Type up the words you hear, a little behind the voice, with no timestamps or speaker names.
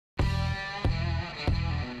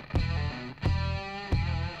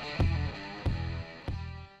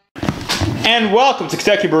And welcome to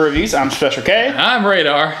Kentucky Brew Reviews. I'm Special K. I'm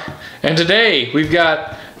Radar. And today we've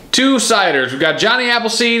got two ciders. We've got Johnny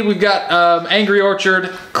Appleseed, we've got Angry Orchard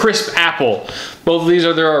Crisp Apple. Both of these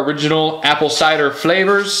are their original apple cider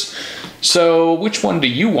flavors. So which one do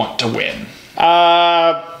you want to win?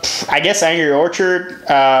 I guess Angry Orchard.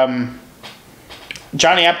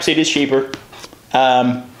 Johnny Appleseed is cheaper.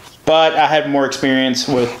 But I have more experience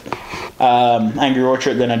with Angry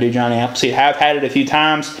Orchard than I do Johnny Appleseed. I've had it a few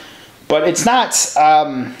times, but it's not...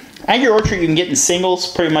 Angry Orchard you can get in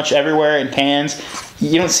singles pretty much everywhere in cans.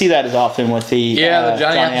 You don't see that as often with the the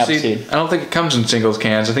Johnny Appleseed. I don't think it comes in singles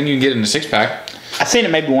cans. I think you can get it in a 6-pack. I've seen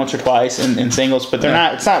it maybe once or twice in singles, but they're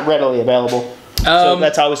not. It's not readily available. So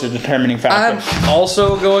that's always a determining factor. I'm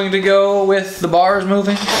also going to go with the bars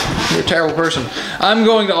moving. You're a terrible person. I'm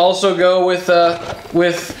going to also go with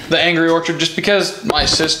the Angry Orchard just because my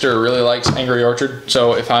sister really likes Angry Orchard.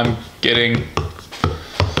 So if I'm getting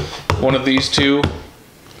one of these two,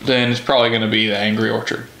 then it's probably going to be the Angry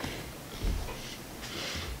Orchard.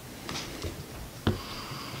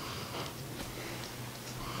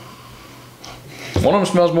 One of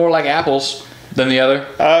them smells more like apples than the other.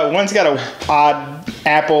 One's got a odd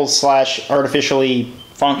apple / artificially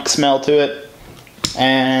funk smell to it,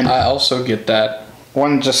 and I also get that.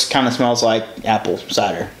 One just kind of smells like apple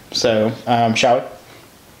cider. So, shall we?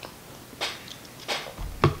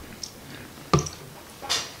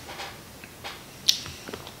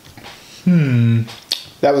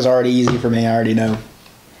 That was already easy for me. I already know.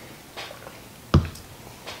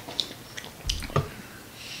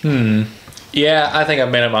 Yeah, I think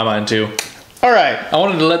I've made up my mind too. All right. I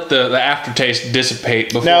wanted to let the aftertaste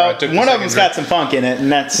dissipate before I took the one of second them's drink. got some funk in it,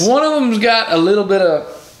 and that's... One of them's got a little bit of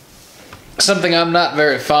something I'm not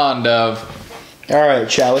very fond of. All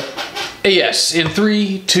right, shall we? Yes, in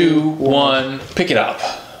 3, 2, 1, pick it up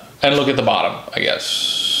and look at the bottom, I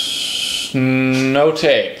guess. No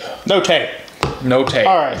tape. No tape. No tape.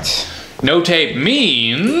 All right. No tape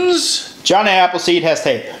means... Johnny Appleseed has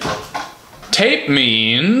tape. Tape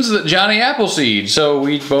means that Johnny Appleseed. So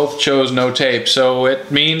we both chose no tape. So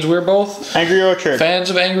it means we're both Angry Orchard fans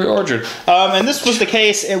of Angry Orchard. And this was the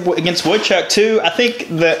case against Woodchuck too. I think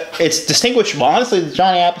that it's distinguishable. Honestly, the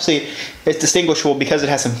Johnny Appleseed is distinguishable because it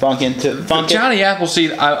has some funk into it. Johnny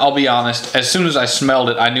Appleseed, I'll be honest. As soon as I smelled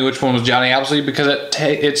it, I knew which one was Johnny Appleseed because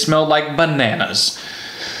it smelled like bananas.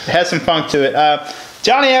 It has some funk to it.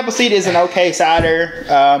 Johnny Appleseed is an okay cider.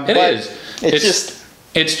 It is.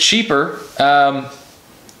 It's cheaper, and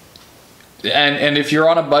if you're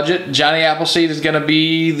on a budget, Johnny Appleseed is going to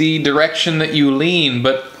be the direction that you lean.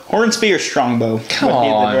 But Hornsby or Strongbow come would on, be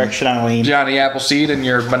the direction I lean. Johnny Appleseed and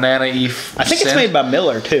your banana-y I think it's made by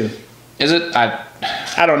Miller too. Is it? I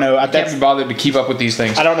don't know. I can't be bothered to keep up with these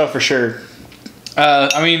things. I don't know for sure.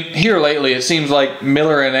 I mean, here lately, it seems like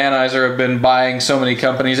Miller and Anheuser have been buying so many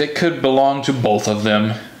companies. It could belong to both of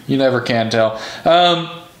them. You never can tell.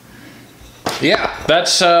 Yeah,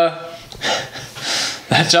 that's our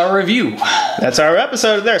review. That's our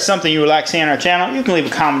episode. If there's something you would like to see on our channel, you can leave a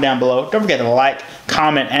comment down below. Don't forget to like,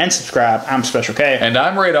 comment, and subscribe. I'm Special K. And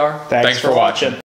I'm Radar. Thanks for watching.